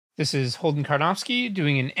This is Holden Karnofsky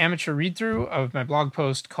doing an amateur read through of my blog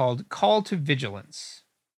post called Call to Vigilance.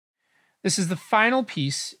 This is the final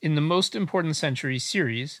piece in the Most Important Century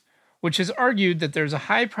series, which has argued that there's a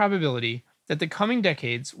high probability that the coming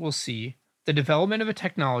decades will see the development of a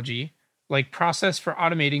technology like Process for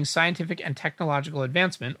Automating Scientific and Technological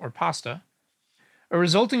Advancement, or PASTA, a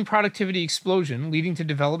resulting productivity explosion leading to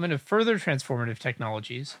development of further transformative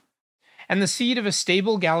technologies, and the seed of a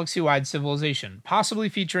stable galaxy-wide civilization, possibly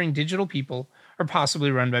featuring digital people or possibly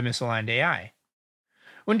run by misaligned AI.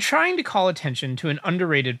 When trying to call attention to an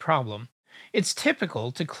underrated problem, it's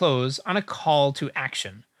typical to close on a call to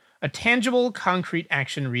action, a tangible, concrete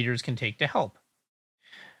action readers can take to help.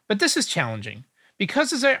 But this is challenging,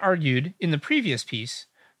 because as I argued in the previous piece,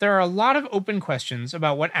 there are a lot of open questions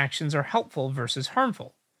about what actions are helpful versus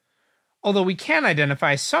harmful. Although we can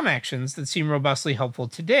identify some actions that seem robustly helpful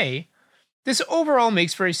today, this overall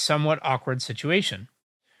makes for a somewhat awkward situation.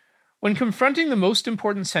 When confronting the most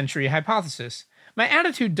important century hypothesis, my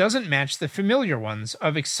attitude doesn't match the familiar ones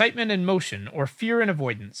of excitement and motion or fear and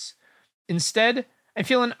avoidance. Instead, I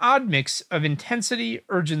feel an odd mix of intensity,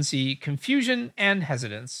 urgency, confusion, and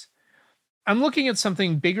hesitance. I'm looking at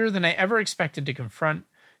something bigger than I ever expected to confront,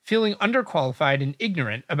 feeling underqualified and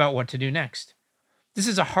ignorant about what to do next. This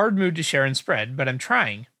is a hard mood to share and spread, but I'm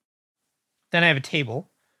trying. Then I have a table.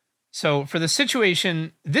 So for the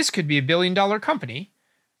situation, this could be $1 billion company,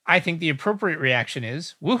 I think the appropriate reaction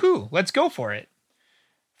is, woohoo, let's go for it.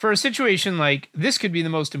 For a situation like this could be the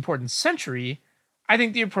most important century, I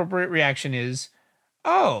think the appropriate reaction is,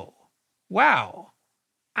 oh, wow,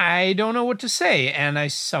 I don't know what to say, and I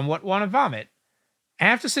somewhat want to vomit. I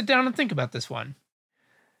have to sit down and think about this one.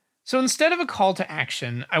 So instead of a call to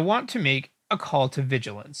action, I want to make a call to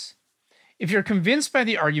vigilance. If you're convinced by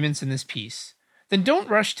the arguments in this piece, then don't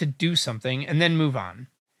rush to do something and then move on.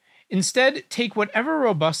 Instead, take whatever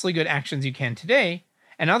robustly good actions you can today,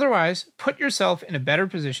 and otherwise put yourself in a better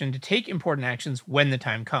position to take important actions when the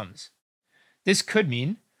time comes. This could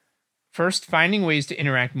mean, first, finding ways to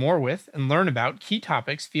interact more with and learn about key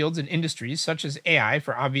topics, fields, and industries such as AI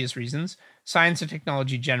for obvious reasons, science and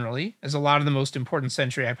technology generally, as a lot of the most important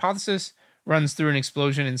century hypothesis runs through an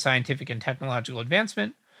explosion in scientific and technological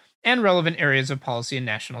advancement, and relevant areas of policy and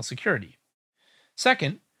national security.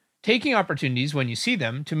 Second, taking opportunities when you see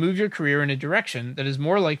them to move your career in a direction that is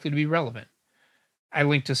more likely to be relevant. I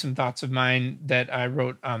linked to some thoughts of mine that I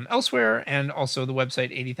wrote elsewhere, and also the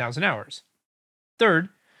website 80,000 Hours. Third,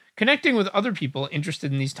 connecting with other people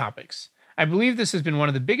interested in these topics. I believe this has been one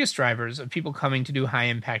of the biggest drivers of people coming to do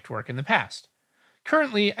high-impact work in the past.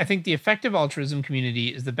 Currently, I think the effective altruism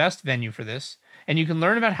community is the best venue for this, and you can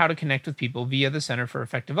learn about how to connect with people via the Center for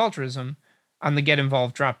Effective Altruism on the Get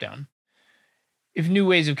Involved dropdown. If new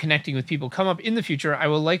ways of connecting with people come up in the future, I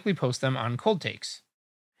will likely post them on Cold Takes.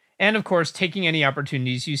 And of course, taking any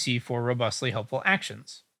opportunities you see for robustly helpful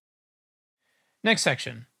actions. Next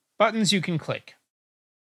section, buttons you can click.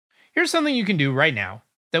 Here's something you can do right now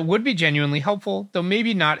that would be genuinely helpful, though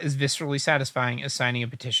maybe not as viscerally satisfying as signing a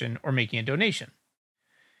petition or making a donation.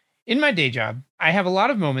 In my day job, I have a lot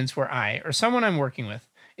of moments where I, or someone I'm working with,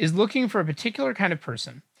 is looking for a particular kind of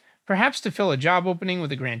person, perhaps to fill a job opening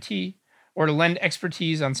with a grantee, or to lend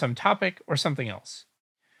expertise on some topic or something else.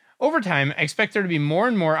 Over time, I expect there to be more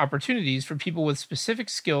and more opportunities for people with specific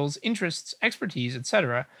skills, interests, expertise,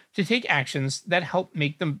 etc., to take actions that help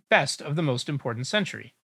make the best of the most important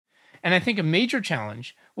century. And I think a major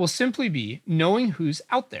challenge will simply be knowing who's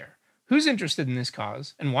out there, who's interested in this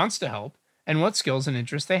cause and wants to help, and what skills and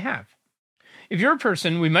interests they have. If you're a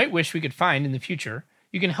person we might wish we could find in the future,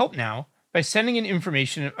 you can help now by sending in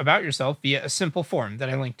information about yourself via a simple form that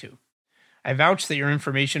I link to. I vouch that your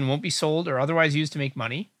information won't be sold or otherwise used to make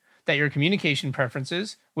money, that your communication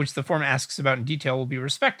preferences, which the form asks about in detail, will be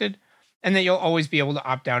respected, and that you'll always be able to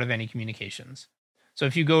opt out of any communications. So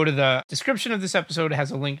if you go to the description of this episode, it has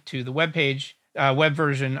a link to the webpage, web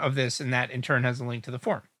version of this, and that in turn has a link to the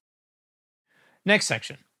form. Next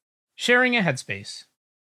section, sharing a headspace.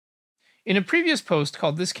 In a previous post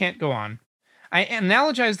called This Can't Go On, I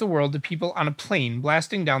analogized the world to people on a plane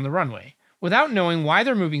blasting down the runway, without knowing why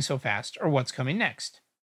they're moving so fast or what's coming next.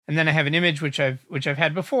 And then I have an image which I've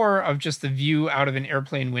had before of just the view out of an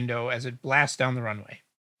airplane window as it blasts down the runway.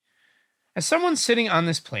 As someone sitting on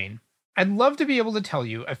this plane, I'd love to be able to tell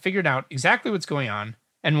you I've figured out exactly what's going on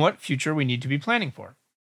and what future we need to be planning for.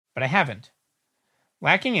 But I haven't.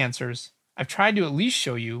 Lacking answers, I've tried to at least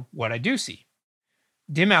show you what I do see.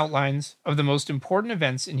 Dim outlines of the most important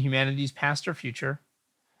events in humanity's past or future,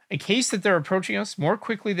 a case that they're approaching us more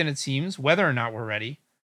quickly than it seems, whether or not we're ready,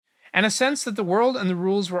 and a sense that the world and the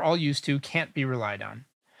rules we're all used to can't be relied on.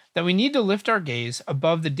 that we need to lift our gaze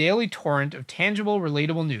above the daily torrent of tangible,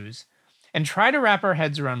 relatable news and try to wrap our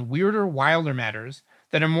heads around weirder, wilder matters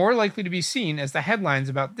that are more likely to be seen as the headlines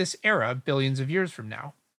about this era billions of years from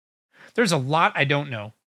now. There's a lot I don't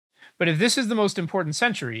know, but if this is the most important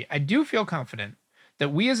century, I do feel confident that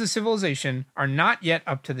we as a civilization are not yet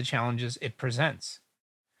up to the challenges it presents.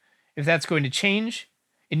 If that's going to change,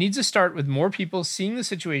 it needs to start with more people seeing the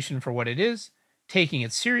situation for what it is, taking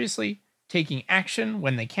it seriously, taking action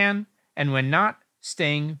when they can, and when not,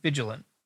 staying vigilant.